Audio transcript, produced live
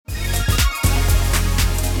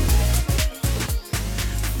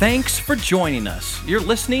Thanks for joining us. You're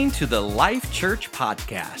listening to the Life Church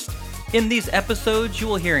Podcast. In these episodes, you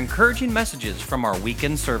will hear encouraging messages from our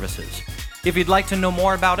weekend services. If you'd like to know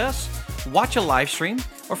more about us, watch a live stream,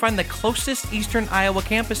 or find the closest Eastern Iowa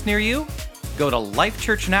campus near you, go to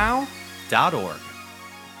lifechurchnow.org.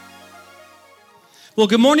 Well,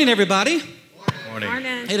 good morning, everybody. Morning.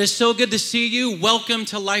 It is so good to see you. Welcome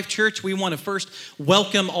to Life Church. We want to first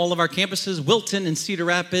welcome all of our campuses, Wilton and Cedar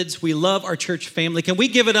Rapids. We love our church family. Can we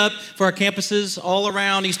give it up for our campuses all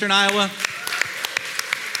around Eastern Iowa?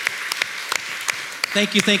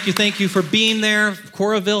 Thank you for being there.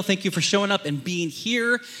 Coraville, thank you for showing up and being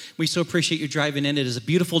here. We so appreciate you driving in. It is a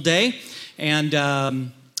beautiful day. And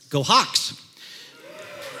go Hawks.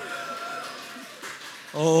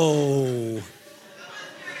 Oh.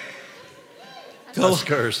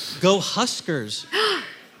 Huskers. Go Huskers.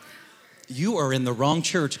 You are in the wrong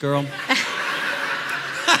church, girl.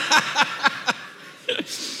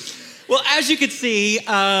 Well, as you can see,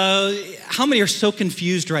 how many are so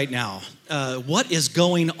confused right now? What is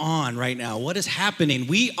going on right now? What is happening?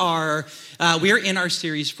 We are in our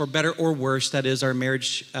series For Better or Worse. That is our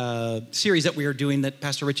marriage series that we are doing that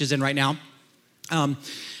Pastor Rich is in right now.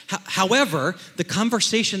 However, the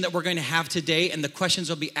conversation that we're going to have today and the questions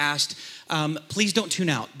that will be asked, please don't tune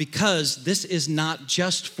out, because this is not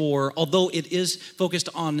just for, although it is focused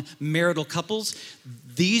on marital couples,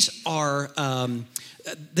 this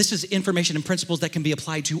is information and principles that can be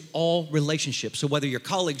applied to all relationships. So whether your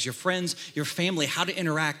colleagues, your friends, your family, how to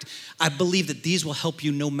interact, I believe that these will help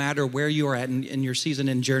you no matter where you are at in your season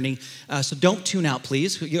and journey. So don't tune out,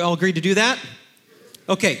 please. You all agree to do that?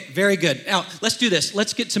 Okay, very good. Now, let's do this.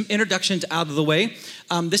 Let's get some introductions out of the way.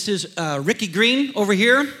 This is Ricky Green over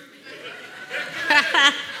here.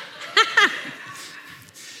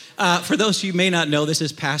 For those of you who may not know, this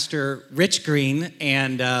is Pastor Rich Green.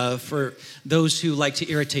 And for those who like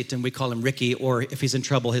to irritate him, we call him Ricky. Or if he's in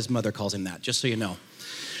trouble, his mother calls him that, just so you know.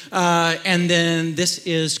 And then this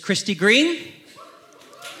is Christi Green.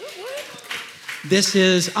 This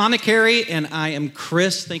is Anna Carey, and I am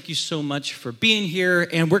Chris. Thank you so much for being here.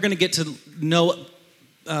 And we're going to get to know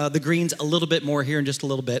the Greens a little bit more here in just a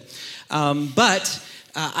little bit. But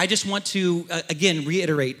I just want to, again,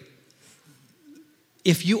 reiterate,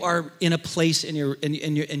 if you are in a place in your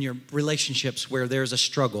relationships where there's a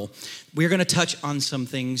struggle, we're going to touch on some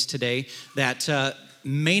things today that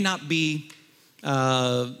may not be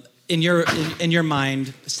in your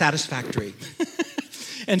mind satisfactory.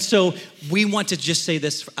 And so we want to just say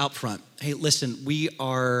this out front. Hey, listen, we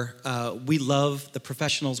love the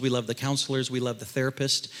professionals, we love the counselors, we love the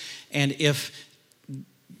therapist. And if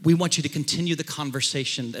we want you to continue the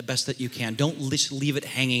conversation the best that you can. Don't just leave it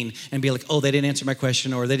hanging and be like, oh, they didn't answer my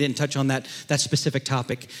question or they didn't touch on that specific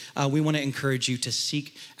topic. We want to encourage you to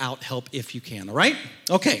seek out help if you can, all right?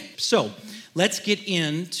 Okay, so let's get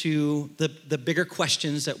into the bigger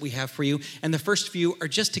questions that we have for you. And the first few are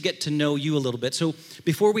just to get to know you a little bit. So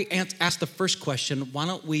before we ask the first question, why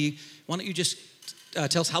don't you just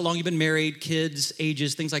tell us how long you've been married, kids,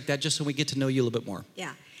 ages, things like that, just so we get to know you a little bit more.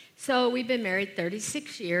 Yeah. So we've been married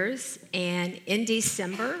 36 years, and in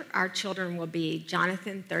December, our children will be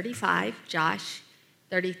Jonathan, 35, Josh,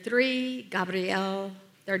 33, Gabrielle,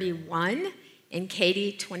 31, and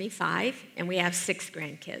Katie, 25, and we have 6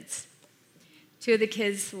 grandkids. 2 of the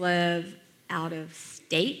kids live out of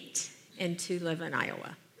state, and 2 live in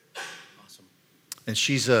Iowa. Awesome. And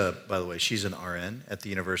she's, by the way, she's an RN at the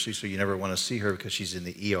university, so you never want to see her because she's in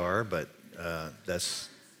the ER, but that's...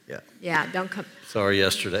 Yeah. Yeah, don't come. Sorry,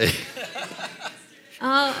 yesterday.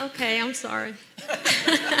 Oh, okay, I'm sorry.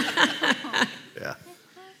 Yeah.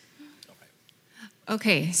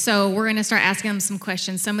 Okay, so we're going to start asking them some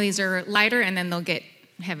questions. Some of these are lighter, and then they'll get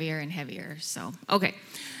heavier and heavier. So, okay.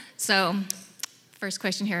 So, first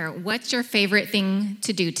question here. What's your favorite thing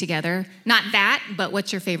to do together? Not that, but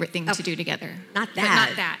what's your favorite thing to do together? Not that. But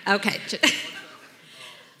not that. Okay.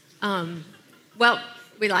 Well,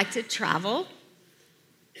 we like to travel.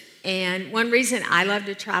 And one reason I love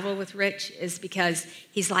to travel with Rich is because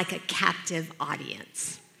he's like a captive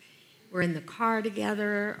audience. We're in the car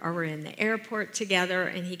together or we're in the airport together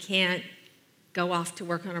and he can't go off to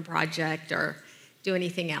work on a project or do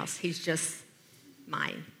anything else. He's just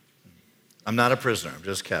mine. I'm not a prisoner. I'm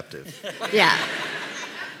just captive. Yeah.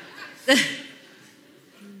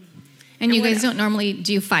 And you guys don't normally,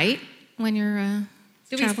 do you fight when you're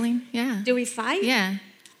traveling? Yeah. Do we fight? Yeah.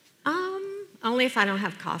 Only if I don't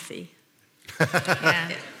have coffee.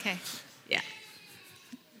 Yeah. Okay. Yeah.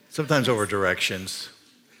 Sometimes over directions.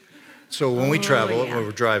 So when we travel, yeah. when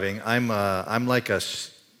we're driving, I'm like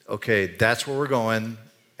okay, that's where we're going,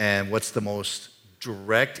 and what's the most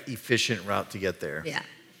direct, efficient route to get there? Yeah.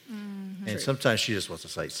 And sometimes she just wants to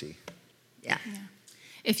sightsee. Yeah.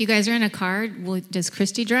 If you guys are in a car, does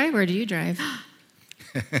Christy drive or do you drive?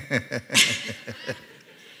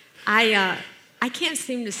 I can't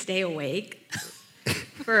seem to stay awake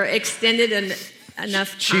for extended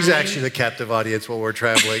enough time. She's actually the captive audience while we're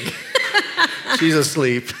traveling. She's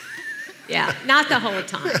asleep. Yeah, not the whole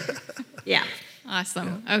time. Yeah.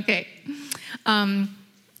 Awesome. Okay.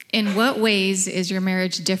 In what ways is your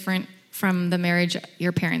marriage different from the marriage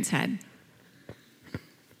your parents had?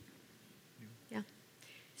 Yeah.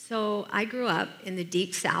 So I grew up in the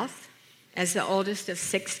Deep South as the oldest of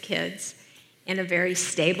 6 kids in a very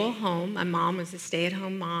stable home. My mom was a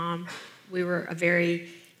stay-at-home mom. We were a very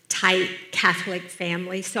tight Catholic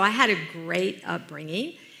family, so I had a great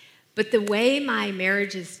upbringing. But the way my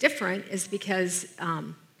marriage is different is because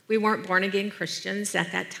we weren't born-again Christians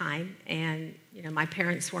at that time, and my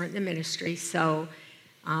parents weren't in the ministry. So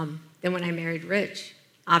then when I married Rich,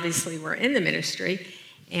 obviously we're in the ministry,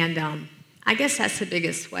 and I guess that's the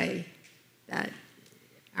biggest way that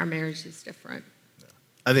our marriage is different.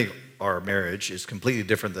 I think our marriage is completely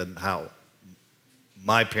different than how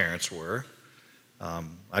my parents were.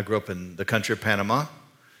 I grew up in the country of Panama.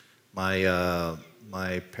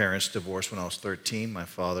 My parents divorced when I was 13. My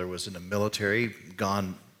father was in the military,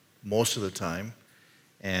 gone most of the time,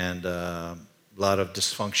 and a lot of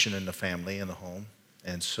dysfunction in the family, in the home.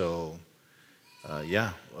 And so,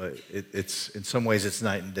 it's in some ways it's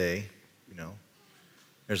night and day.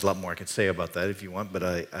 There's a lot more I could say about that if you want,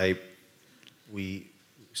 but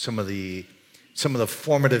some of the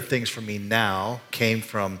formative things for me now came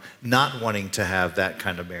from not wanting to have that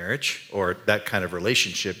kind of marriage or that kind of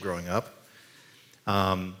relationship growing up,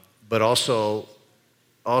 but also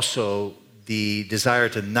the desire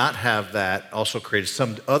to not have that also created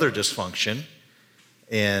some other dysfunction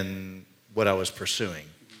in what I was pursuing,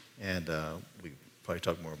 and we probably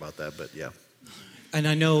talk more about that, but yeah. And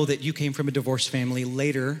I know that you came from a divorced family.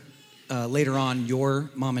 Later on, your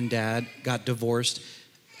mom and dad got divorced.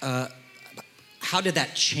 How did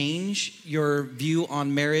that change your view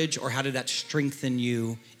on marriage, or how did that strengthen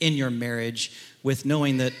you in your marriage with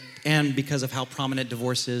knowing that, and because of how prominent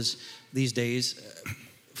divorce is these days,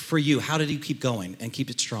 for you, how did you keep going and keep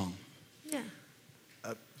it strong? Yeah.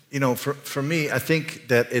 For me, I think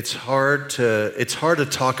that it's hard to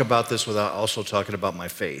talk about this without also talking about my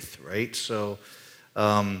faith, right? So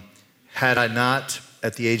had I not,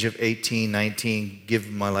 at the age of 18, 19,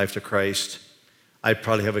 given my life to Christ, I'd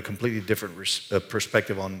probably have a completely different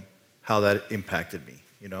perspective on how that impacted me,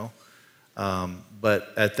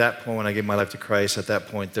 But at that point, when I gave my life to Christ, at that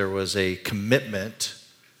point there was a commitment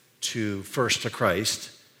to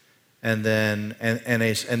Christ, and then and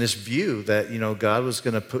this view that God was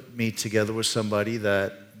going to put me together with somebody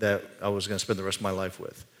that I was going to spend the rest of my life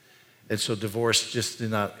with, and so divorce just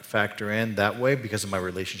did not factor in that way because of my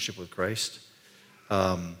relationship with Christ,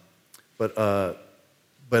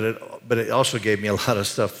 But it also gave me a lot of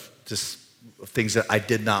stuff, just things that I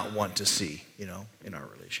did not want to see, in our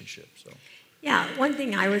relationship. So. Yeah, one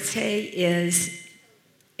thing I would say is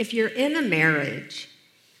if you're in a marriage,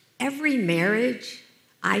 every marriage,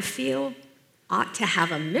 I feel, ought to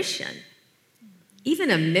have a mission,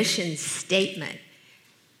 even a mission statement.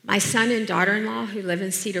 My son and daughter-in-law who live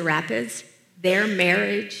in Cedar Rapids, their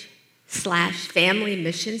marriage/family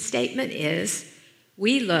mission statement is,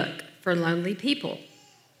 we look for lonely people.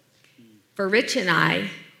 For Rich and I,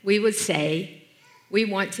 we would say we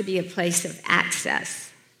want to be a place of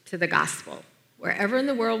access to the gospel. Wherever in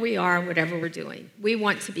the world we are, whatever we're doing, we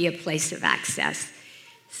want to be a place of access.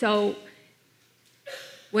 So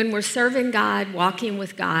when we're serving God, walking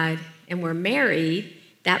with God, and we're married,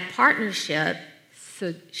 that partnership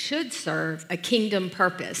should serve a kingdom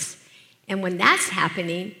purpose. And when that's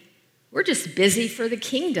happening, we're just busy for the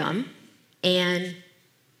kingdom, and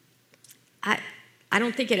I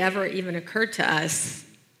don't think it ever even occurred to us.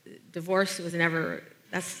 Divorce was never,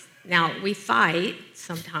 now we fight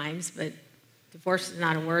sometimes, but divorce is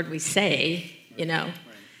not a word we say,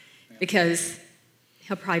 because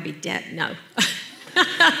he'll probably be dead. No.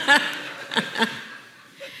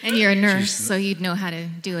 And you're a nurse, so you'd know how to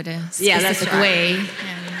do it a specific that's right. way.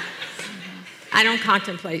 I don't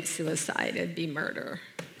contemplate suicide. It'd be murder.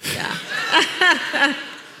 Yeah.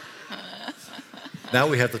 Now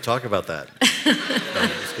we have to talk about that. No, I'm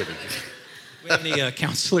just kidding. We have any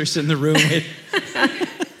counselors in the room?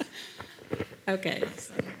 Okay. Do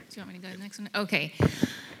you want me to go to the next one? Okay.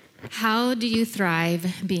 How do you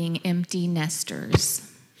thrive being empty nesters?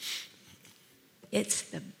 It's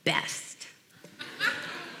the best.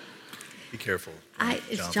 Be careful.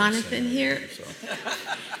 Is Jonathan here? So.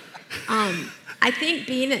 I think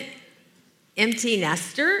being Empty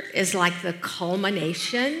nester is like the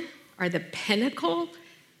culmination or the pinnacle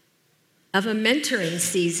of a mentoring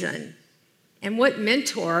season. And what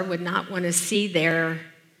mentor would not want to see their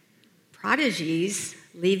prodigies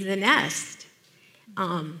leave the nest?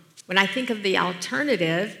 When I think of the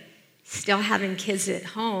alternative, still having kids at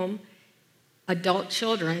home, adult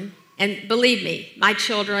children, and believe me, my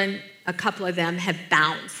children, a couple of them have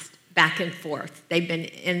bounced back and forth. They've been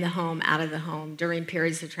in the home, out of the home during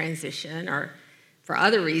periods of transition or for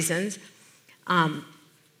other reasons.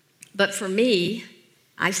 But for me,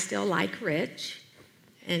 I still like Rich,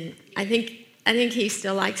 and I think he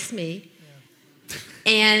still likes me.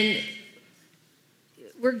 Yeah. And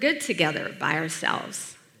we're good together by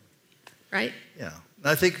ourselves, right? Yeah.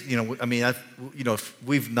 I think,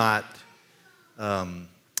 we've not, and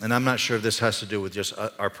I'm not sure if this has to do with just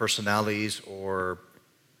our personalities or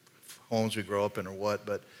homes we grow up in or what,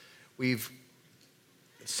 but we've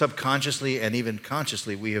subconsciously and even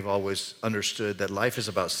consciously, we have always understood that life is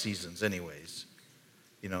about seasons anyways.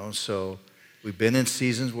 So we've been in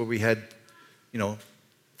seasons where we had,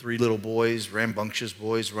 3 little boys, rambunctious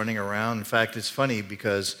boys running around. In fact, it's funny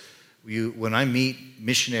because when I meet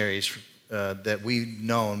missionaries that we've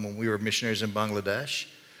known when we were missionaries in Bangladesh,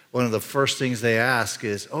 one of the first things they ask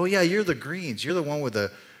is, "Oh yeah, you're the Greens. You're the one with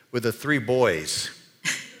the 3 boys."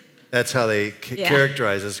 That's how they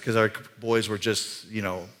characterize us, because our boys were just,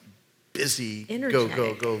 busy,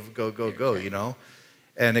 energetic. go.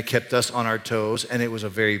 And it kept us on our toes, and it was a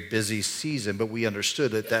very busy season, but we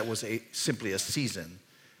understood that was simply a season.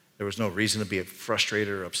 There was no reason to be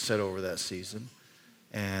frustrated or upset over that season.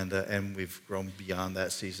 And we've grown beyond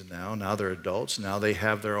that season now. Now they're adults. Now they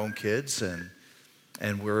have their own kids,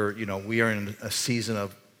 and we are in a season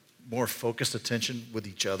of more focused attention with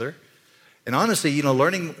each other. And honestly,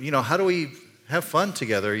 learning, how do we have fun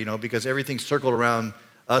together, because everything circled around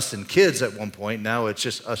us and kids at one point. Now it's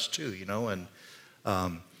just us two,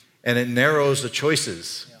 and it narrows the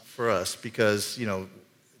choices for us because,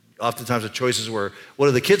 oftentimes the choices were, what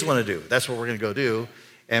do the kids want to do? That's what we're going to go do.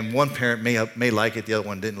 And one parent may like it, the other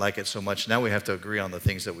one didn't like it so much. Now we have to agree on the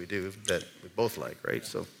things that we do that we both like, right?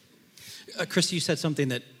 So, Christi, you said something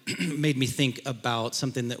that made me think about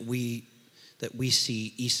something that we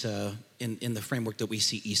see Isa in the framework that we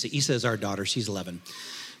see Isa. Isa is our daughter; she's 11.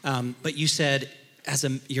 But you said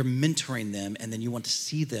you're mentoring them, and then you want to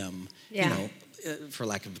see them, for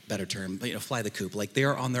lack of a better term, but fly the coop. Like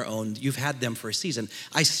they're on their own. You've had them for a season.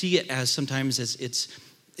 I see it as sometimes as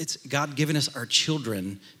it's God giving us our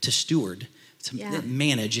children to steward, to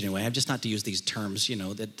manage anyway. I'm just not to use these terms,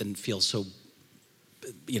 that didn't feel so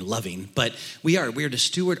loving. But we are to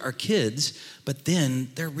steward our kids, but then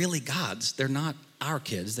they're really God's. They're not our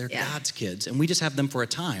kids. They're God's kids. And we just have them for a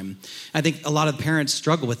time. I think a lot of parents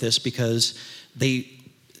struggle with this because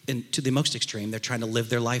to the most extreme, they're trying to live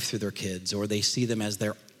their life through their kids, or they see them as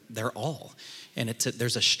their all. And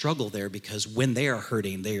there's a struggle there because when they are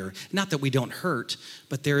hurting, not that we don't hurt,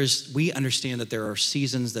 but we understand that there are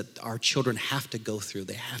seasons that our children have to go through.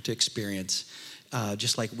 They have to experience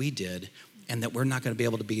just like we did, and that we're not going to be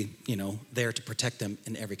able to be, there to protect them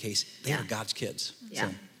in every case. They are God's kids. Yeah.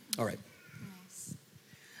 So, all right. Nice.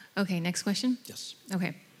 Okay, next question. Yes.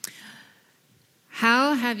 Okay.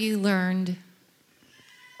 How have you learned,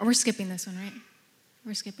 we're skipping this one, right?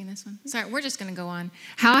 We're skipping this one. Sorry, we're just going to go on.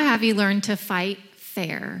 How have you learned to fight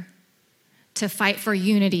fair, to fight for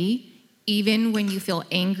unity, even when you feel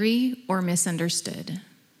angry or misunderstood?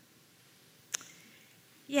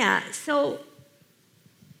 Yeah, so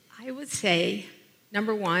I would say,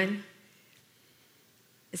 number one,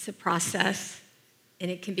 it's a process, and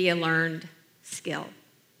it can be a learned skill.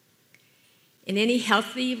 In any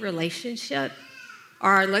healthy relationship,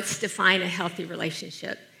 or let's define a healthy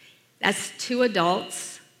relationship, that's 2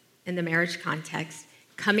 adults in the marriage context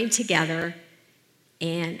coming together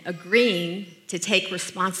and agreeing to take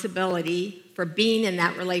responsibility for being in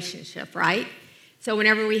that relationship, right? So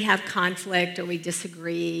whenever we have conflict or we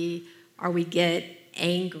disagree or we get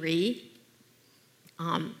angry,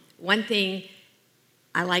 one thing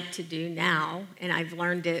I like to do now, and I've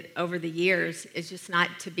learned it over the years, is just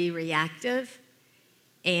not to be reactive.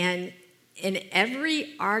 And in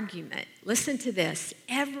every argument, listen to this,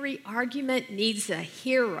 every argument needs a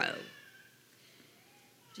hero.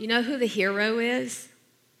 Do you know who the hero is?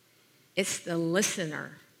 It's the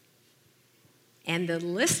listener. And the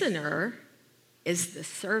listener is the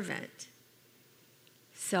servant.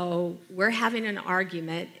 So we're having an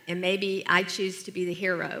argument, and maybe I choose to be the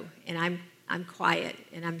hero, and I'm quiet,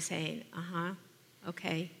 and I'm saying,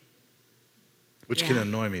 okay. Which can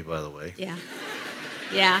annoy me, by the way. Yeah.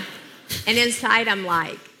 Yeah. And inside I'm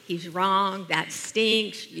like, he's wrong, that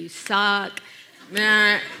stinks, you suck,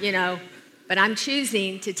 meh, But I'm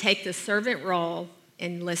choosing to take the servant role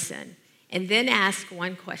and listen, and then ask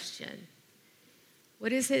one question.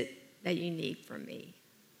 What is it that you need from me?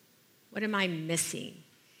 What am I missing?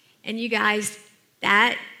 And you guys,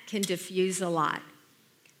 that can diffuse a lot.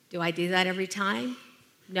 Do I do that every time?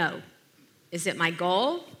 No. Is it my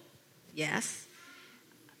goal? Yes.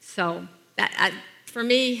 So for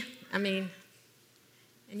me,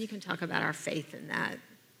 and you can talk about our faith in that,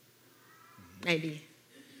 maybe.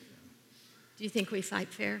 Do you think we fight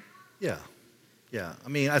fair? Yeah.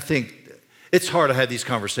 I think it's hard to have these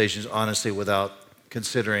conversations, honestly, without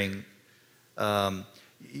considering.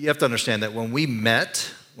 You have to understand that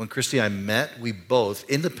when Christi and I met, we both,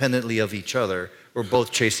 independently of each other, were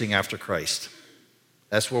both chasing after Christ.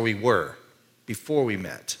 That's where we were before we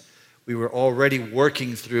met. We were already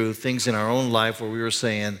working through things in our own life where we were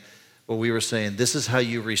saying, this is how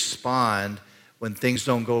you respond when things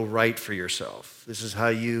don't go right for yourself. This is how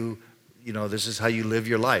you live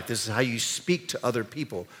your life. This is how you speak to other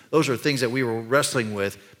people. Those are things that we were wrestling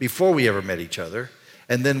with before we ever met each other.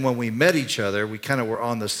 And then when we met each other, we kind of were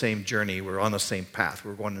on the same journey. We were on the same path.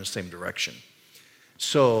 We were going in the same direction.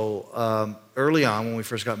 So early on, when we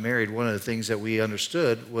first got married, one of the things that we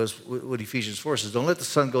understood was what Ephesians 4 says, don't let the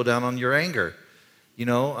sun go down on your anger.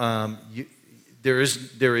 There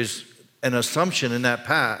is an assumption in that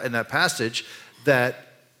passage that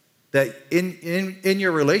in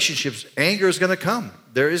your relationships, anger is going to come.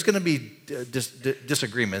 There is going to be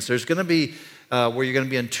disagreements. There's going to be where you're going to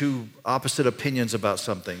be in two opposite opinions about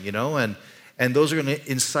something, and those are going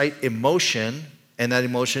to incite emotion, and that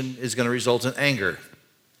emotion is going to result in anger,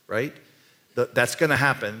 right? That's going to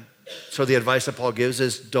happen. So the advice that Paul gives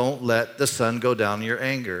is don't let the sun go down in your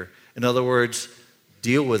anger. In other words,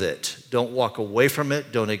 deal with it. Don't walk away from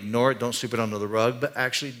it. Don't ignore it. Don't sweep it under the rug, but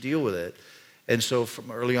actually deal with it. And so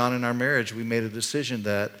from early on in our marriage, we made a decision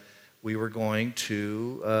that we were going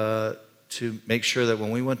to make sure that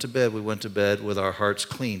when we went to bed with our hearts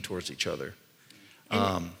clean towards each other.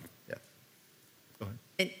 Yeah. Go ahead.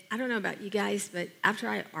 And I don't know about you guys, but after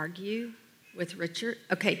I argue with Richard,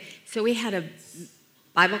 so we had a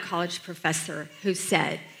Bible college professor who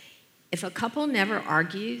said, if a couple never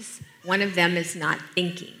argues, one of them is not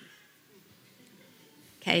thinking.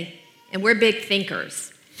 Okay? And we're big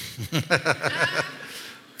thinkers.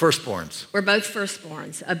 Firstborns. We're both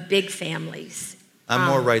firstborns of big families. I'm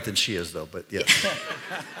more right than she is, though, but yes.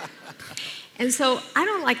 And so I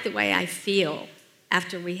don't like the way I feel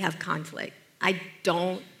after we have conflict. I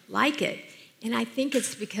don't like it. And I think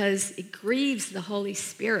it's because it grieves the Holy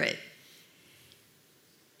Spirit.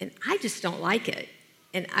 And I just don't like it.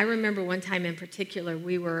 And I remember one time in particular,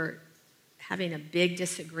 we were having a big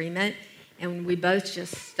disagreement, and we both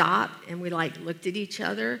just stopped, and we looked at each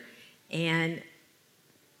other, and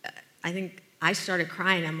I think I started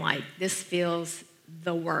crying. I'm like, this feels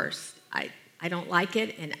the worst. I don't like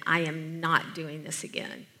it, and I am not doing this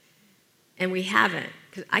again. And we haven't,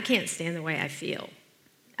 because I can't stand the way I feel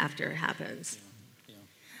after it happens. Yeah.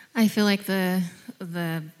 I feel like the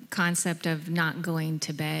concept of not going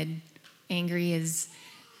to bed angry is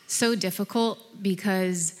so difficult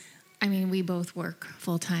because, we both work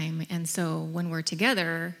full time, and so when we're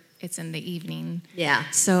together, it's in the evening. Yeah.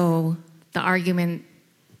 So the argument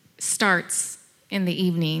starts in the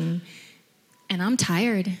evening, and I'm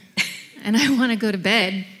tired, and I want to go to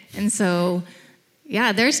bed. And so,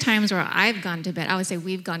 yeah, there's times where I've gone to bed. I would say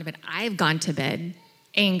we've gone to bed. I've gone to bed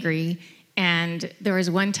angry. And there was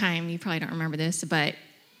one time, you probably don't remember this, but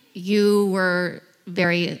you were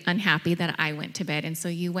very unhappy that I went to bed. And so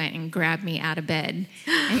you went and grabbed me out of bed.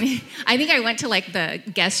 And I think I went to the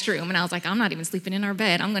guest room, and I was like, I'm not even sleeping in our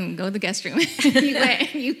bed. I'm going to go to the guest room. You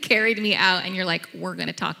went and you carried me out, and you're like, we're going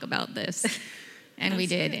to talk about this. And we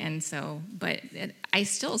did. And so, but I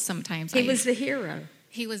still sometimes. He was the hero.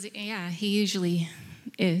 He was, yeah, he usually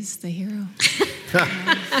is the hero.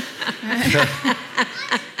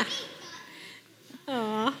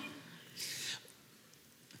 Aww.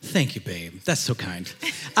 Thank you, babe. That's so kind.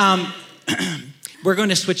 We're going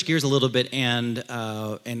to switch gears a little bit and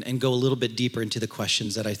go a little bit deeper into the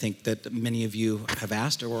questions that I think that many of you have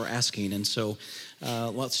asked or are asking. And so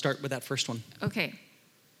let's start with that first one. Okay.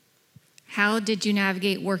 How did you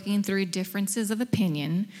navigate working through differences of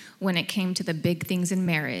opinion when it came to the big things in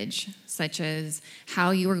marriage, such as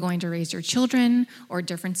how you were going to raise your children or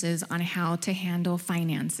differences on how to handle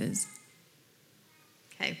finances?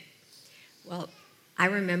 Okay. Well, I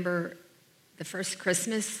remember the first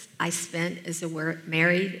Christmas I spent as a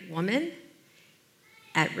married woman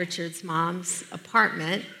at Richard's mom's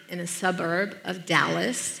apartment in a suburb of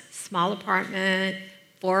Dallas. Small apartment,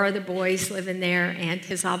 4 of the boys living there, and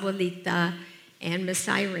his abuelita, and Miss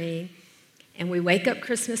Irene. And we wake up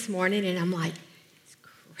Christmas morning, and I'm like, it's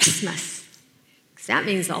Christmas. 'Cause that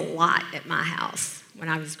means a lot at my house when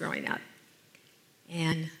I was growing up.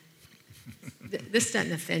 And this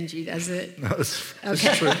doesn't offend you, does it? No, it's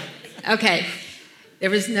Okay. true. Okay. There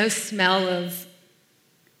was no smell of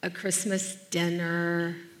a Christmas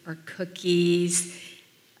dinner or cookies,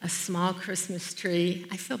 a small Christmas tree.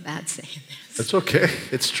 I feel bad saying this. It's okay.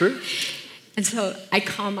 It's true. And so I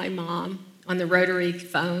call my mom on the rotary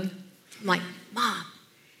phone. I'm like, Mom,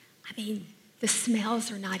 I mean, the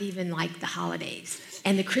smells are not even like the holidays.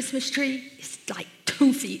 And the Christmas tree is like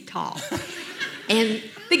 2 feet tall. And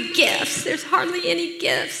the gifts, there's hardly any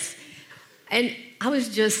gifts. And I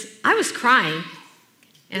was crying.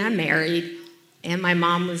 And I'm married. And my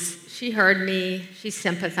mom she heard me, she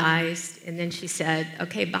sympathized, and then she said,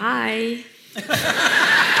 okay, bye.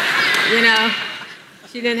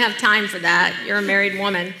 She didn't have time for that. You're a married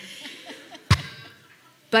woman.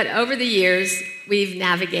 But over the years, we've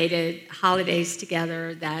navigated holidays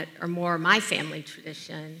together that are more my family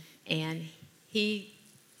tradition, and he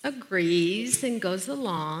agrees and goes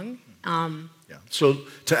along. Yeah. So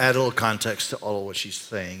to add a little context to all of what she's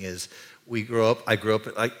saying is, I grew up,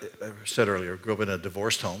 like I said earlier, grew up in a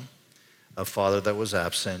divorced home, a father that was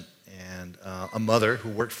absent, and a mother who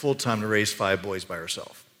worked full-time to raise 5 boys by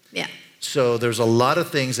herself. Yeah. So there's a lot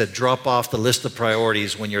of things that drop off the list of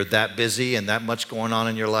priorities when you're that busy and that much going on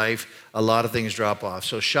in your life. A lot of things drop off.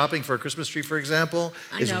 So shopping for a Christmas tree, for example,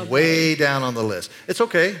 is way down on the list. It's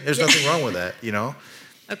okay. There's nothing wrong with that,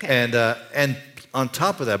 Okay. And on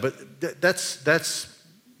top of that, but that's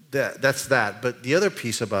that. But the other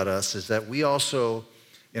piece about us is that we also,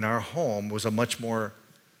 in our home, was a much more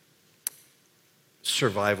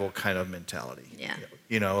survival kind of mentality. Yeah.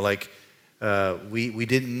 We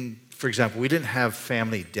didn't, for example, we didn't have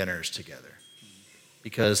family dinners together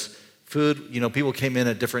because food, people came in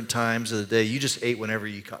at different times of the day. You just ate whenever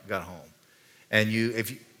you got home. And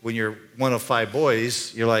when you're one of 5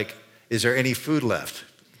 boys, you're like, is there any food left?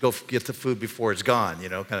 Go get the food before it's gone,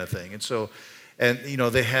 kind of thing. And so,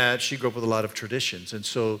 she grew up with a lot of traditions. And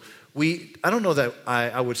so I don't know that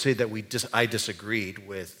I would say that I disagreed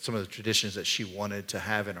with some of the traditions that she wanted to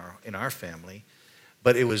have in our family,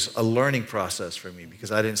 but it was a learning process for me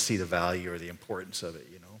because I didn't see the value or the importance of it,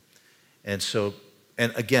 And so,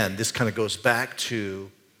 and again, this kind of goes back to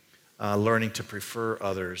learning to prefer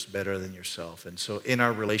others better than yourself. And so in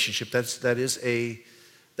our relationship, that is a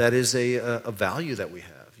value that we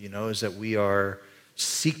have, is that we are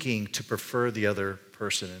seeking to prefer the other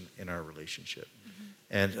person in our relationship.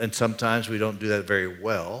 Mm-hmm. And sometimes we don't do that very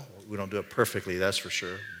well. We don't do it perfectly, that's for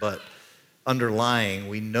sure. But underlying,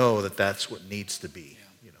 we know that that's what needs to be,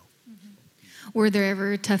 Mm-hmm. Were there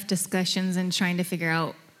ever tough discussions in trying to figure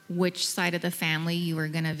out which side of the family you were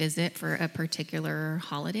going to visit for a particular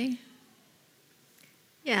holiday?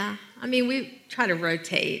 Yeah, we try to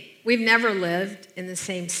rotate. We've never lived in the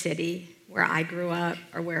same city where I grew up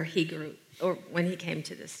or where he grew, or when he came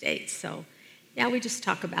to the States. So, yeah, we just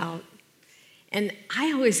talk about, and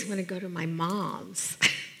I always want to go to my mom's,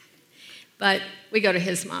 but we go to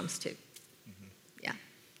his mom's too. Mm-hmm. Yeah.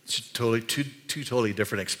 It's totally two totally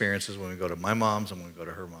different experiences when we go to my mom's and when we go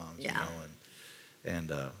to her mom's. Yeah.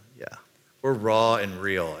 Yeah, we're raw and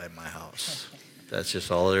real at my house. That's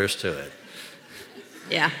just all there is to it.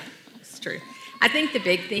 Yeah, it's true. I think the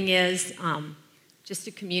big thing is just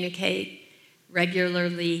to communicate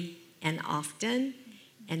regularly and often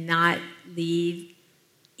and not leave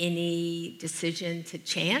any decision to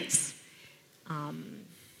chance.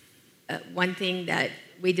 One thing that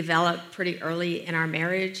we developed pretty early in our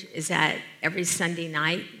marriage is that every Sunday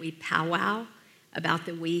night we powwow about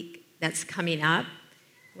the week that's coming up.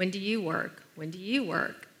 When do you work? When do you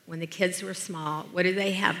work? When the kids were small, what do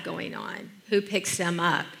they have going on? Who picks them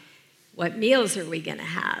up? What meals are we going to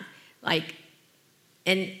have?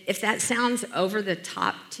 And if that sounds over the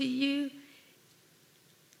top to you,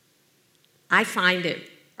 I found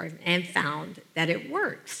that it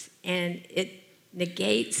works. And it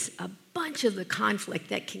negates a bunch of the conflict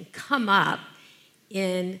that can come up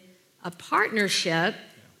in a partnership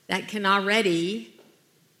that can already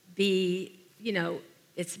be,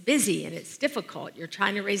 it's busy and it's difficult. You're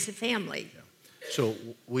trying to raise a family. Yeah. So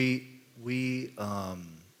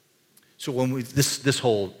so when this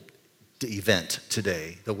whole event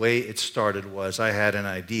today, the way it started was I had an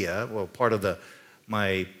idea. Well, part of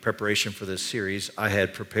my preparation for this series, I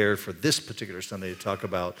had prepared for this particular Sunday to talk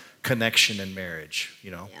about connection in marriage.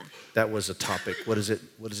 Yeah. That was a topic. What is it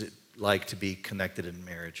like to be connected in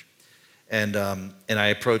marriage? And I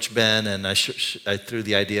approached Ben, and I threw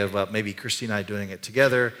the idea about maybe Christi and I doing it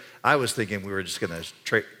together. I was thinking we were just going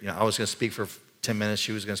to I was going to speak for 10 minutes.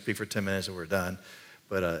 She was going to speak for 10 minutes, and we're done.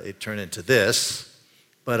 But it turned into this.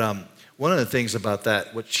 But one of the things about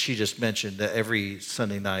that, what she just mentioned, that every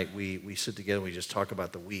Sunday night we sit together and we just talk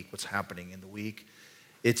about the week, what's happening in the week.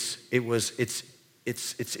 It's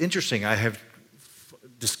interesting. I have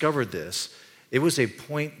discovered this. It was a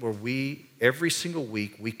point where every single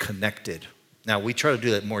week, we connected. Now, we try to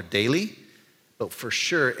do that more daily, but for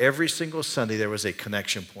sure, every single Sunday, there was a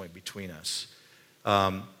connection point between us,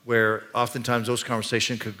 where oftentimes those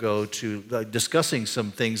conversations could go to discussing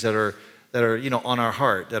some things that are on our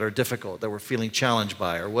heart, that are difficult, that we're feeling challenged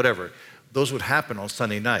by, or whatever. Those would happen on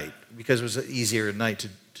Sunday night because it was an easier night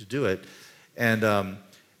to do it. And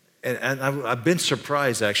I've been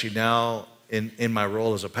surprised, actually, now in my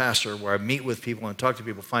role as a pastor, where I meet with people and talk to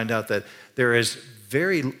people, find out that there is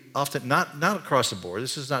very often, not across the board,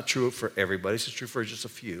 this is not true for everybody, this is true for just a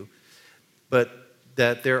few, but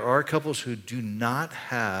that there are couples who do not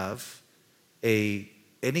have any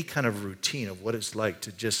kind of routine of what it's like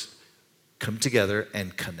to just come together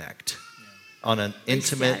and connect on an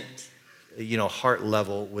intimate, heart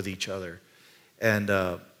level with each other. And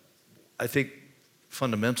I think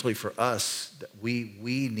fundamentally for us,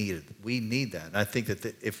 we need that. And I think that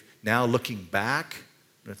if now looking back,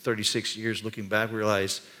 36 years looking back, we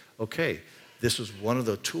realize, okay, this was one of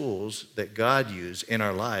the tools that God used in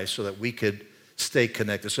our lives so that we could stay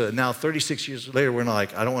connected. So that now 36 years later, we're not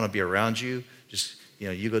like, I don't want to be around you. Just,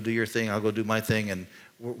 you go do your thing, I'll go do my thing. And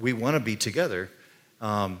we want to be together.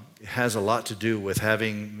 It has a lot to do with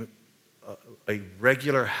having a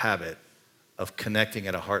regular habit of connecting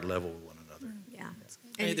at a heart level with one another. Yeah.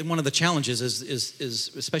 And one of the challenges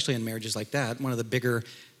is especially in marriages like that, one of the bigger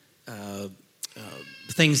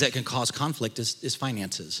things that can cause conflict is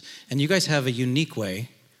finances. And you guys have a unique way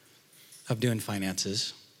of doing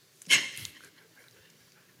finances.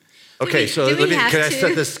 Okay, so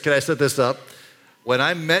can I set this up? When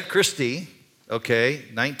I met Christi,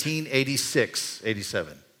 1986,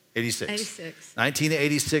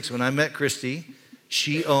 1986, when I met Christi,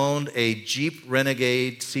 she owned a Jeep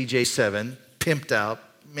Renegade CJ7, pimped out,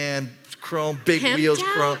 man, chrome, big wheels,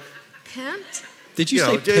 chrome. Pimped? Did you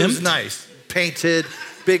say pimped? It was nice, painted,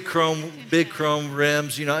 big chrome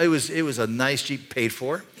rims. It was a nice Jeep, paid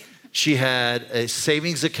for. She had a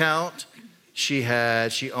savings account. She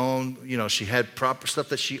had proper stuff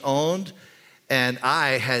that she owned, and I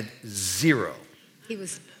had zero. He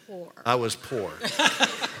was poor. I was poor.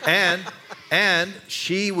 and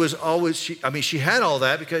she was always, she had all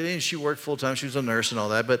that because she worked full time. She was a nurse and all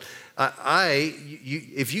that. But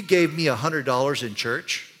if you gave me $100 in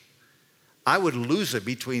church, I would lose it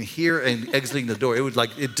between here and exiting the door. It would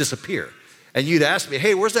it'd disappear. And you'd ask me,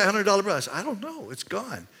 hey, where's that $100 bill? I said, I don't know. It's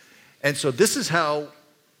gone. And so this is how,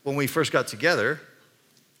 when we first got together,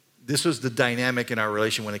 this was the dynamic in our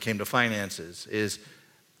relation when it came to finances, is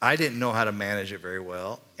I didn't know how to manage it very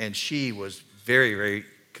well, and she was very, very,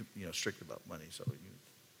 strict about money. So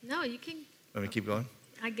No, you can. Let me keep going.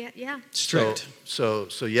 I get, yeah. Strict. So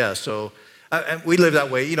and we live that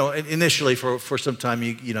way. Initially for some time,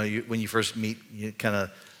 when you first meet, you kind of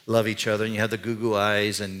love each other, and you have the goo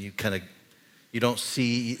eyes, and you don't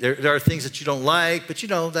see. There are things that you don't like, but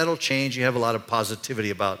that'll change. You have a lot of positivity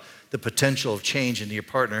about the potential of change into your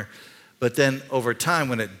partner. But then over time,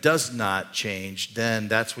 when it does not change, then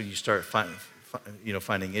that's when you start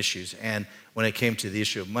finding issues. And when it came to the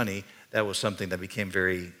issue of money, that was something that became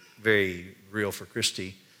very, very real for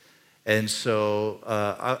Christi. And so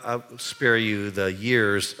I'll spare you the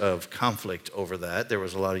years of conflict over that. There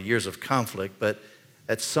was a lot of years of conflict, but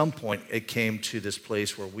at some point it came to this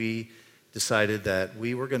place where we decided that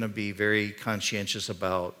we were going to be very conscientious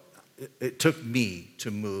about, it took me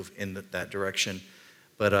to move in that direction.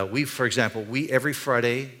 But for example, every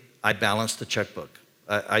Friday, I balance the checkbook.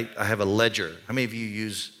 I have a ledger. How many of you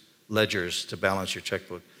use ledgers to balance your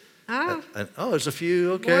checkbook? Oh. There's a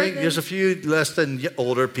few, okay. There's a few less than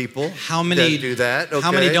older people that do that. Okay.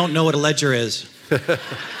 How many don't know what a ledger is?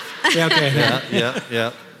 Yeah,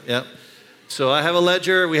 okay. Yeah. So I have a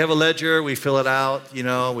ledger, we have a ledger, we fill it out,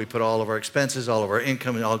 we put all of our expenses, all of our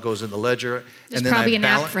income, and it all goes in the ledger. There's probably an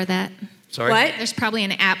app for that. Sorry? What? The's probably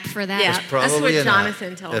an app for that. Yeah, that's what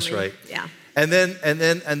Jonathan told me. That's right. Yeah. And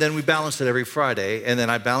then we balance it every Friday, and then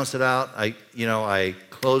I balance it out. I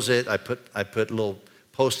close it. I put little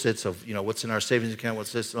Post-its of what's in our savings account,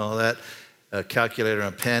 what's this and all that, a calculator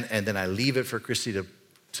and a pen, and then I leave it for Christi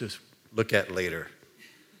to look at later.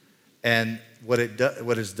 And what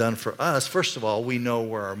it's done for us, first of all, we know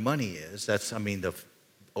where our money is. That's,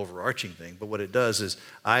 overarching thing. But what it does is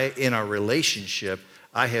in our relationship,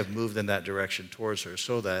 I have moved in that direction towards her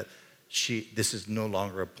so that this is no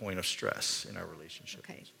longer a point of stress in our relationship.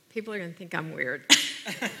 Okay. People are going to think I'm weird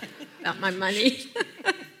about my money.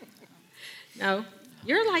 No,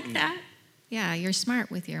 you're like that. Yeah, you're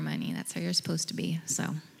smart with your money. That's how you're supposed to be. So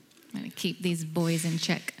I'm going to keep these boys in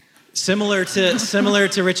check. Similar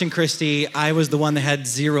to Rich and Christy, I was the one that had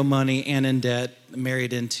zero money and in debt,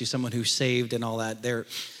 married into someone who saved and all that.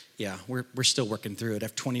 We're still working through it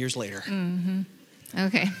after 20 years later. Mm-hmm.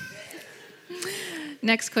 Okay.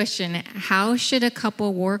 Next question. How should a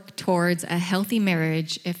couple work towards a healthy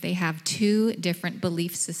marriage if they have two different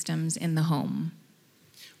belief systems in the home?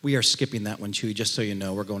 We are skipping that one, Chewy, just so you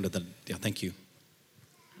know. We're going to thank you.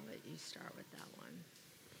 I'll let you start with that one.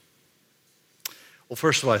 Well,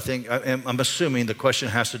 first of all, I think I'm assuming the question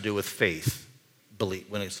has to do with faith, belief,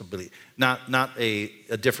 when it's a belief, not a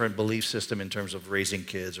different belief system in terms of raising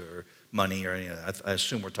kids or money or anything. I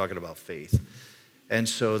assume we're talking about faith. And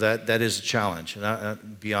so that is a challenge. And I'll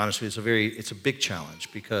be honest with you, it's a big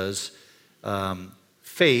challenge because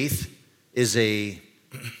faith is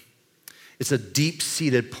it's a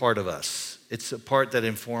deep-seated part of us. It's a part that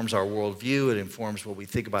informs our worldview. It informs what we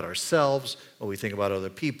think about ourselves, what we think about other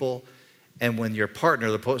people. And when your partner,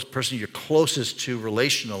 the person you're closest to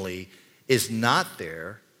relationally, is not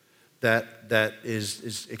there, that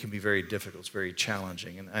is it can be very difficult. It's very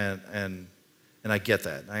challenging, and I get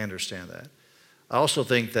that. I understand that. I also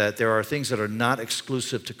think that there are things that are not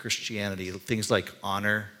exclusive to Christianity, things like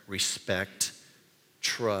honor, respect,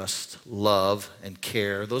 trust, love, and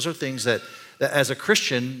care. Those are things that as a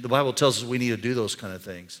Christian, the Bible tells us we need to do those kind of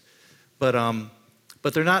things. But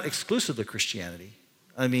they're not exclusive to Christianity.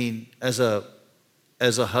 I mean, as a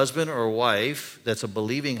husband or a wife that's a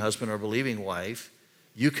believing husband or a believing wife,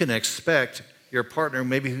 you can expect your partner,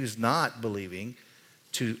 maybe who's not believing,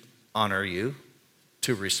 to honor you,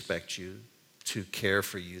 to respect you, to care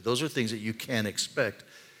for you. Those are things that you can expect.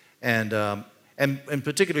 And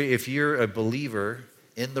particularly if you're a believer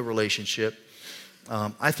in the relationship,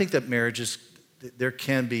 I think that marriages,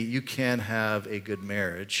 you can have a good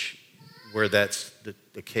marriage where that's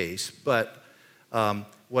the case. But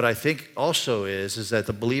what I think also is that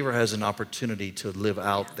the believer has an opportunity to live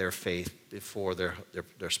out their faith before their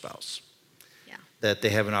spouse. Yeah. That they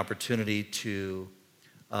have an opportunity to,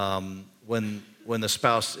 when the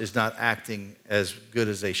spouse is not acting as good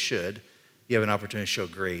as they should, you have an opportunity to show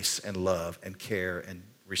grace and love and care and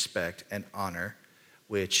respect and honor,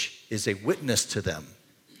 which is a witness to them,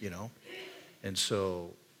 And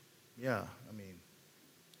so, yeah, I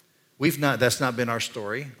mean, that's not been our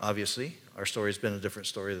story, obviously. Our story's been a different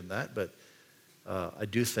story than that, but I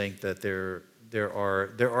do think that there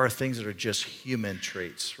are things that are just human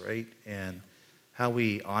traits, right? And how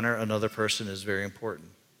we honor another person is very important.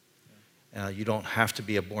 You don't have to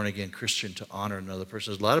be a born-again Christian to honor another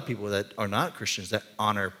person. There's a lot of people that are not Christians that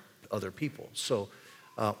honor other people,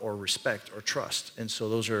 or respect or trust. And so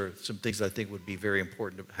those are some things that I think would be very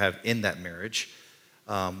important to have in that marriage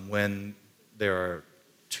when there are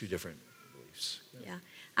two different beliefs. Yeah.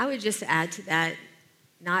 I would just add to that,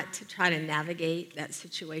 not to try to navigate that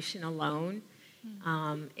situation alone.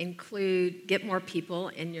 Get more people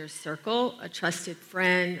in your circle, a trusted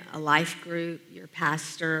friend, a life group, your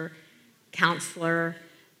pastor, counselor,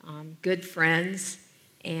 good friends,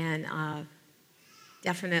 and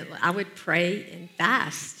definitely I would pray and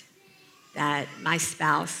fast that my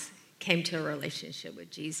spouse came to a relationship with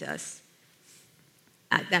Jesus.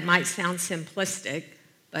 That might sound simplistic,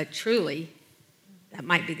 but truly, that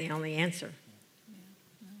might be the only answer.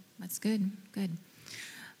 Yeah. That's good. Good.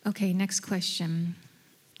 Okay, next question.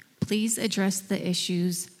 Please address the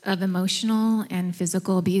issues of emotional and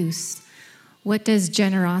physical abuse. What does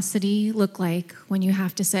generosity look like when you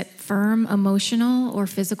have to set firm emotional or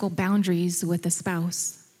physical boundaries with a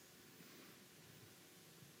spouse?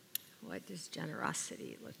 What does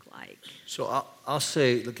generosity look like? So I'll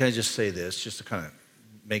say, can I just say this, just to kind of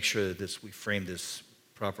make sure that we frame this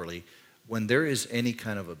properly. When there is any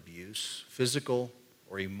kind of abuse, physical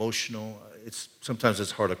or emotional, sometimes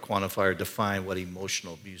it's hard to quantify or define what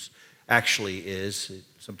emotional abuse actually is.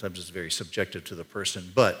 Sometimes it's very subjective to the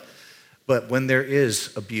person. But when there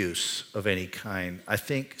is abuse of any kind, I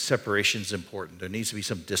think separation is important. There needs to be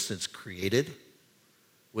some distance created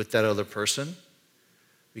with that other person,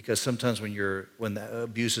 because sometimes when the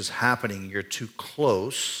abuse is happening, you're too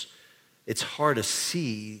close. It's hard to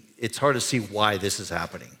see why this is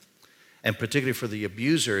happening. And particularly for the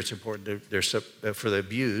abuser, it's important for the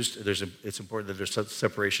abused, it's important that there's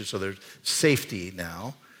separation so there's safety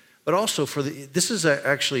now. But also this is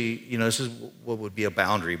actually, this is what would be a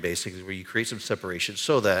boundary basically, where you create some separation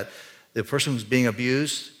so that the person who's being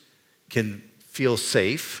abused can feel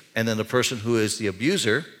safe, and then the person who is the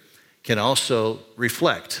abuser can also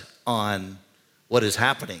reflect on what is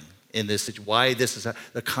happening in this, why this is,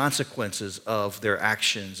 the consequences of their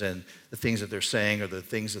actions and the things that they're saying or the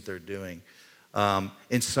things that they're doing.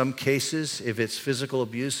 In some cases, if it's physical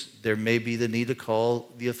abuse, there may be the need to call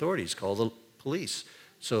the authorities, call the police.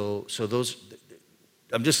 So those,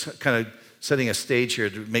 I'm just kind of setting a stage here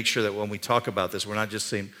to make sure that when we talk about this, we're not just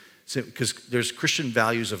saying, because there's Christian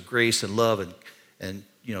values of grace and love and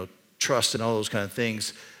trust and all those kind of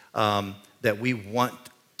things that we want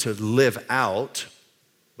to live out.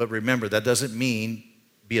 But remember, that doesn't mean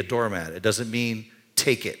be a doormat. It doesn't mean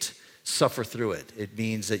take it, suffer through it. It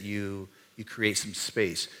means that you create some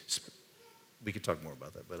space. We could talk more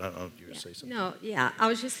about that, but I don't know if you were going to say something. No, yeah. I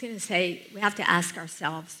was just going to say we have to ask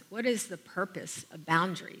ourselves, what is the purpose of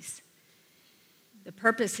boundaries? The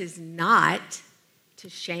purpose is not to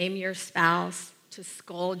shame your spouse, to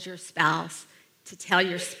scold your spouse, to tell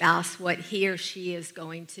your spouse what he or she is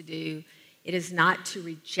going to do. It is not to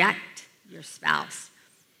reject your spouse.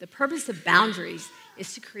 The purpose of boundaries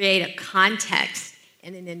is to create a context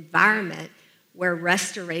and an environment where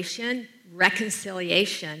restoration,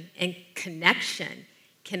 reconciliation, and connection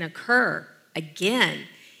can occur again.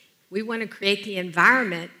 We want to create the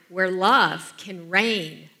environment where love can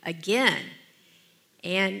reign again.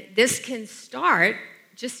 And this can start,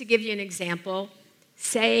 just to give you an example,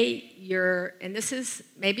 say and this is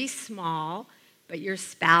maybe small, but your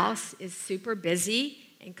spouse is super busy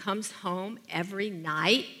and comes home every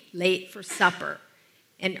night late for supper.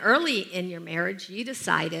 And early in your marriage, you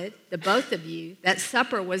decided, the both of you, that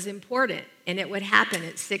supper was important and it would happen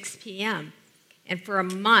at 6 p.m. And for a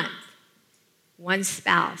month, one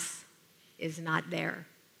spouse is not there.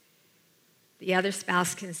 The other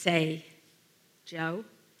spouse can say, Joe,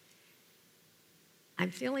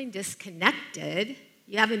 I'm feeling disconnected.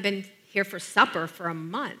 You haven't been here for supper for a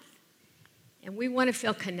month, and we want to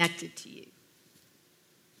feel connected to you.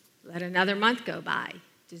 Let another month go by.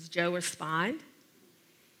 Does Joe respond?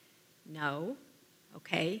 No.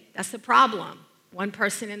 Okay, that's the problem. One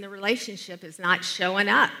person in the relationship is not showing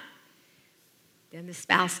up. Then the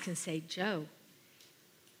spouse can say, Joe,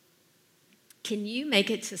 can you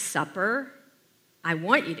make it to supper? I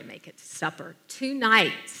want you to make it to supper 2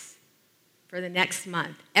 nights for the next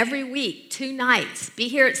month. Every week, 2 nights. Be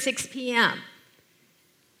here at 6 p.m.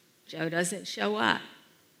 Joe doesn't show up.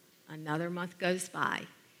 Another month goes by.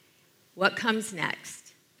 What comes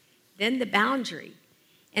next? Then the boundary.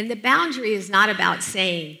 And the boundary is not about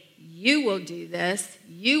saying, you will do this,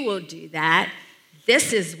 you will do that,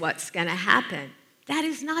 this is what's going to happen. That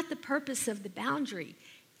is not the purpose of the boundary.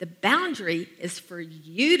 The boundary is for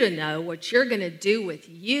you to know what you're going to do with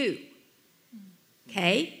you.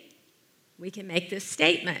 Okay? We can make this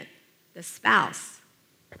statement, the spouse.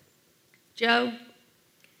 Joe,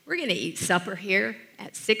 we're going to eat supper here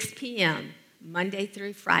at 6 p.m., Monday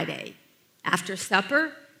through Friday. After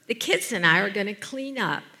supper, the kids and I are going to clean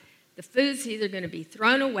up. The food's either going to be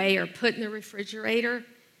thrown away or put in the refrigerator.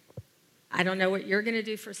 I don't know what you're going to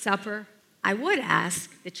do for supper. I would ask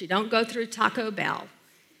that you don't go through Taco Bell.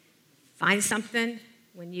 Find something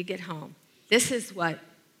when you get home. This is what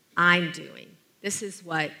I'm doing. This is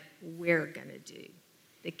what we're going to do,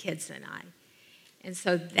 the kids and I. And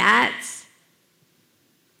so that's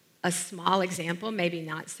a small example, maybe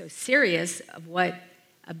not so serious, of what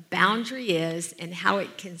a boundary is and how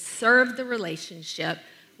it can serve the relationship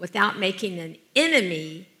without making an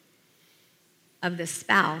enemy of the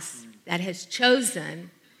spouse that has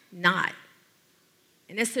chosen not.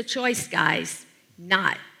 And it's a choice, guys,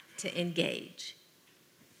 not to engage.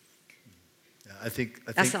 Yeah, I think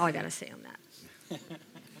that's all I got to say on that.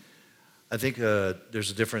 I think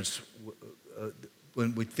there's a difference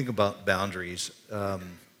when we think about boundaries,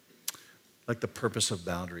 like the purpose of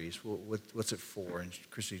boundaries. What's it for? And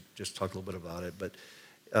Christi just talked a little bit about it, but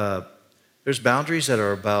there's boundaries that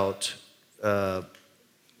are about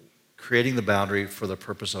creating the boundary for the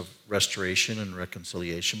purpose of restoration and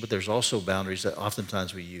reconciliation, but there's also boundaries that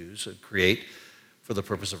oftentimes we use and create for the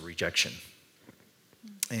purpose of rejection.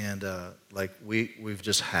 And like we've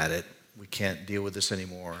just had it. We can't deal with this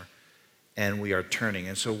anymore, and we are turning.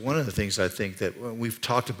 And so one of the things I think that when we've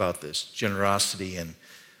talked about this, generosity and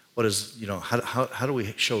what is, how do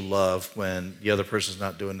we show love when the other person's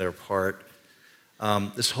not doing their part?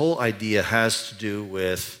 This whole idea has to do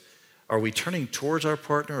with, are we turning towards our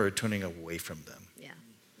partner or turning away from them?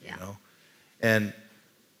 Yeah. And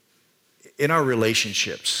in our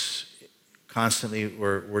relationships, constantly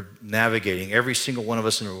we're navigating, every single one of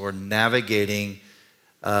us, and we're navigating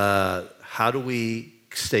how do we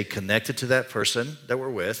stay connected to that person that we're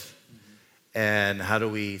with, and how do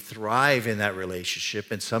we thrive in that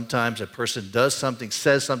relationship. And sometimes a person does something,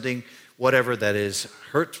 says something, whatever that is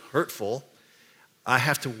hurtful. I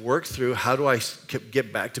have to work through how do I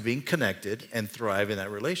get back to being connected and thrive in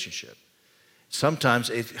that relationship. Sometimes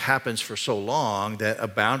it happens for so long that a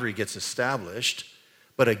boundary gets established,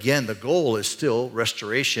 but again, the goal is still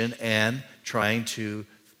restoration and trying to,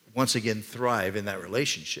 once again, thrive in that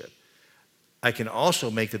relationship. I can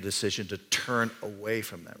also make the decision to turn away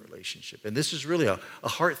from that relationship. And this is really a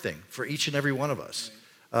heart thing for each and every one of us.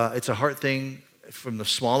 It's a heart thing from the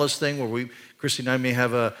smallest thing where Christi and I may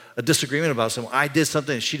have a disagreement about something. I did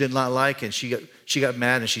something that she did not like, and she got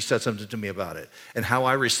mad and she said something to me about it. And how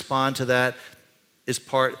I respond to that is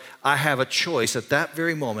I have a choice at that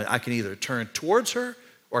very moment. I can either turn towards her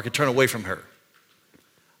or I can turn away from her.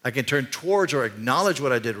 I can turn towards or acknowledge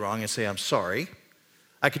what I did wrong and say, I'm sorry.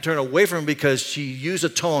 I can turn away from her because she used a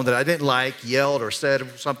tone that I didn't like, yelled or said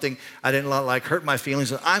something I didn't like, hurt my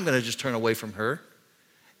feelings, and I'm going to just turn away from her.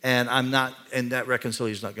 And that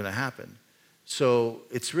reconciliation is not going to happen. So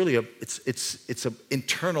it's really it's an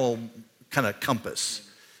internal kind of compass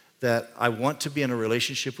that I want to be in a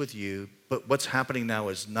relationship with you, but what's happening now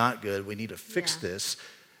is not good. We need to fix this.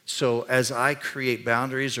 So as I create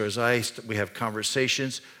boundaries or as we have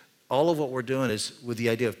conversations, all of what we're doing is with the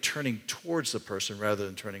idea of turning towards the person rather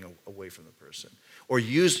than turning away from the person, or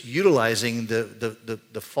utilizing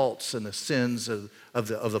the faults and the sins of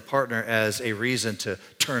the partner as a reason to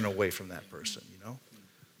turn away from that person.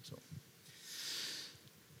 So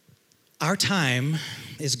our time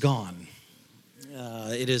is gone.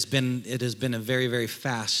 It has been a very, very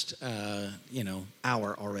fast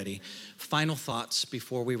hour already. Final thoughts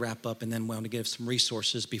before we wrap up, and then we want to give some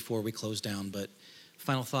resources before we close down. But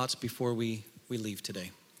final thoughts before we leave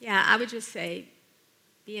today. Yeah, I would just say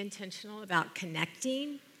be intentional about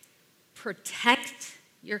connecting. Protect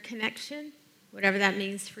your connection, whatever that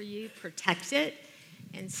means for you. Protect it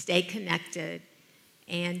and stay connected.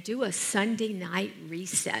 And do a Sunday night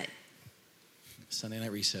reset. Sunday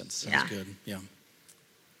night reset sounds good. Yeah.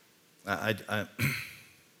 I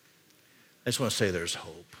just want to say there's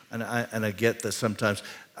hope, and I get that sometimes.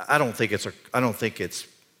 I don't think it's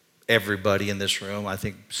everybody in this room. I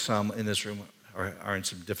think some in this room are in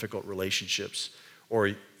some difficult relationships, or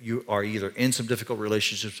you are either in some difficult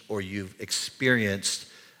relationships or you've experienced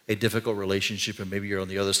a difficult relationship and maybe you're on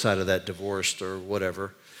the other side of that, divorced or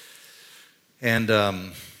whatever. And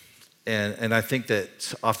I think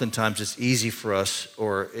that oftentimes it's easy for us,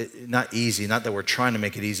 not easy, not that we're trying to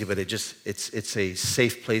make it easy, but it's a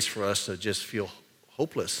safe place for us to just feel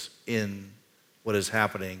hopeless in what is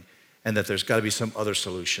happening, and that there's got to be some other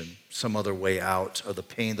solution, some other way out of the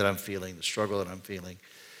pain that I'm feeling, the struggle that I'm feeling.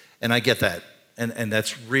 And I get that. And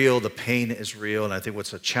that's real. The pain is real. And I think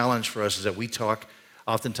what's a challenge for us is that we talk,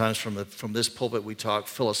 oftentimes from this pulpit, we talk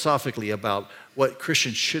philosophically about what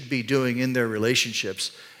Christians should be doing in their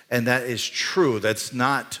relationships. And that is true. That's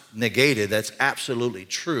not negated. That's absolutely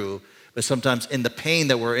true. But sometimes in the pain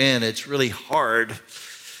that we're in, it's really hard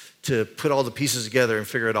to put all the pieces together and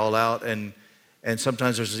figure it all out. And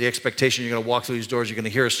sometimes there's the expectation you're going to walk through these doors, you're going to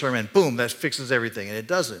hear a sermon, boom, that fixes everything. And it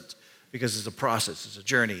doesn't, because it's a process, it's a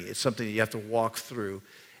journey. It's something that you have to walk through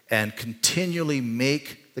and continually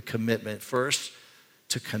make the commitment first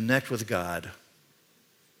to connect with God.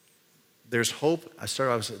 There's hope. I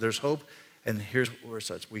started off saying there's hope, and here's where it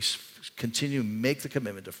starts. We continue to make the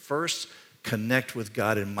commitment to first connect with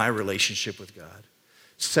God in my relationship with God.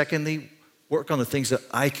 Secondly, work on the things that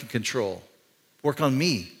I can control. Work on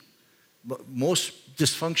me. Most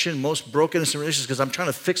dysfunction, most brokenness in relationships because I'm trying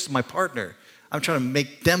to fix my partner. I'm trying to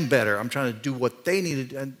make them better. I'm trying to do what they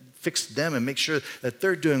need and fix them and make sure that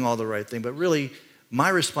they're doing all the right thing. But really, my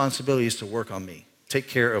responsibility is to work on me, take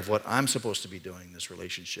care of what I'm supposed to be doing in this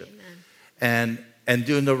relationship. Amen. And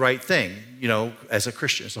doing the right thing, as a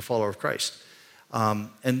Christian, as a follower of Christ.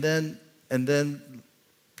 And then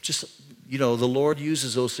just, the Lord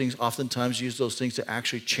uses those things, oftentimes use those things to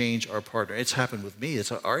actually change our partner. It's happened with me.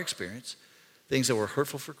 It's our experience. Things that were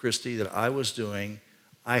hurtful for Christi that I was doing,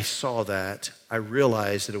 I saw that. I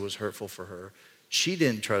realized that it was hurtful for her. She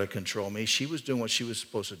didn't try to control me. She was doing what she was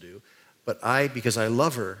supposed to do. But because I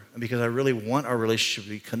love her and because I really want our relationship to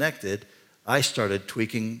be connected, I started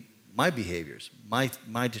tweaking my behaviors, my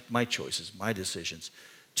choices, my decisions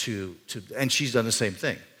and she's done the same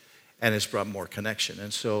thing. And it's brought more connection.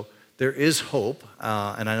 And so there is hope.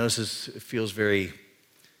 And I know it feels very,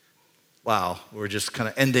 wow, we're just kind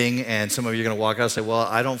of ending, and some of you are going to walk out and say, well,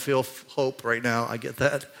 I don't feel hope right now. I get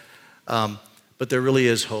that. But there really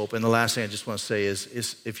is hope. And the last thing I just want to say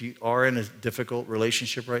is if you are in a difficult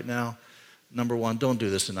relationship right now, number one, don't do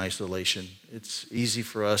this in isolation. It's easy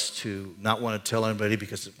for us to not want to tell anybody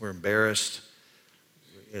because we're embarrassed.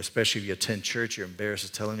 Especially if you attend church, you're embarrassed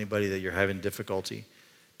to tell anybody that you're having difficulty.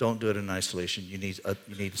 Don't do it in isolation. You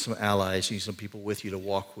need some allies. You need some people with you to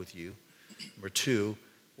walk with you. Number two,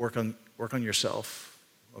 work on yourself,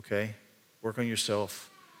 okay? Work on yourself.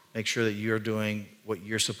 Make sure that you're doing what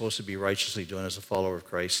you're supposed to be righteously doing as a follower of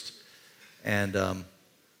Christ. And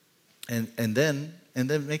then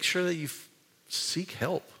make sure that you seek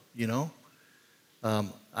help, you know?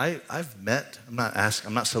 I've met,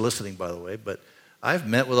 I'm not soliciting, by the way, but I've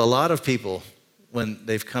met with a lot of people when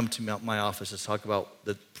they've come to my office to talk about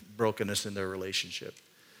the brokenness in their relationship.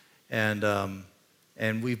 And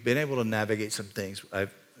we've been able to navigate some things.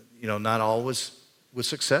 Not always with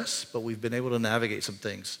success, but we've been able to navigate some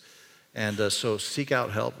things. And so seek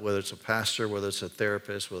out help, whether it's a pastor, whether it's a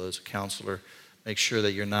therapist, whether it's a counselor. Make sure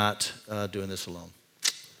that you're not doing this alone.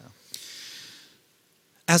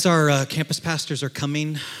 As our campus pastors are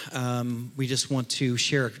coming, we just want to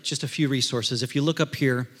share just a few resources. If you look up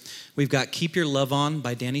here, we've got Keep Your Love On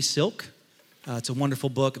by Danny Silk. It's a wonderful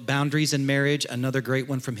book. Boundaries in Marriage, another great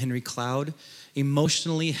one from Henry Cloud.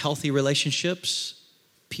 Emotionally Healthy Relationships,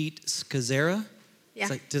 Pete Scazzera. Yeah.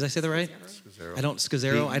 Did I say that right?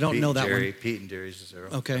 Scazzero. I don't know that one. Pete and Jerry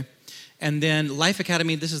Scazzero. Okay. And then Life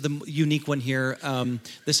Academy, this is the unique one here.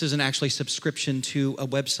 This is an actually subscription to a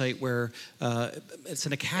website where it's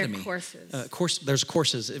an academy. There are courses. There's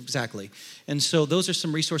courses, exactly. And so those are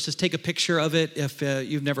some resources. Take a picture of it if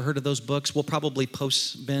you've never heard of those books. We'll probably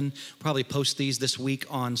post these this week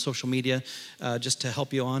on social media just to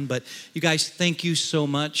help you on. But you guys, thank you so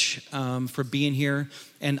much for being here.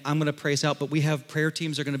 And I'm going to pray us out, but we have prayer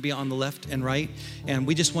teams are going to be on the left and right. And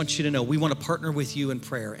we just want you to know, we want to partner with you in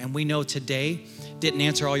prayer. And we know today didn't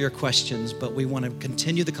answer all your questions, but we want to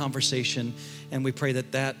continue the conversation. And we pray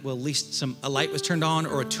that will at least a light was turned on,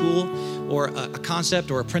 or a tool or a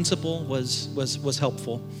concept or a principle was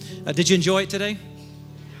helpful. Did you enjoy it today?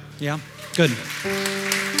 Yeah? Good.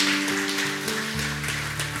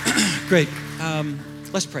 Great.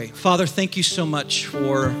 Let's pray. Father, thank you so much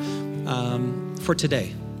for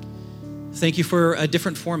today. Thank you for a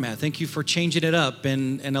different format. Thank you for changing it up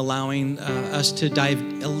and allowing us to dive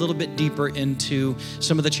a little bit deeper into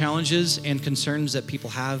some of the challenges and concerns that people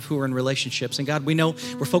have who are in relationships. And God, we know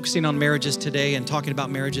we're focusing on marriages today and talking about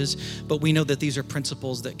marriages, but we know that these are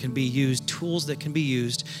principles that can be used, tools that can be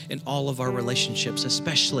used in all of our relationships,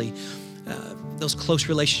 especially those close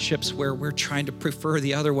relationships where we're trying to prefer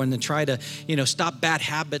the other one and try to, stop bad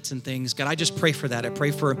habits and things. God, I just pray for that. I pray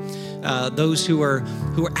for those who are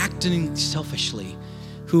acting selfishly,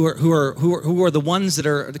 who are the ones that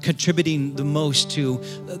are contributing the most to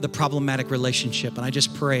the problematic relationship. And I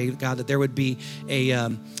just pray, God, that there would be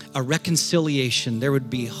a reconciliation, there would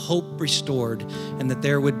be hope restored, and that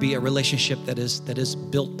there would be a relationship that is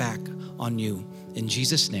built back on you. In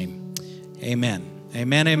Jesus' name, amen.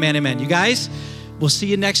 Amen, amen, amen. You guys, we'll see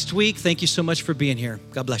you next week. Thank you so much for being here.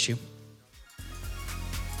 God bless you.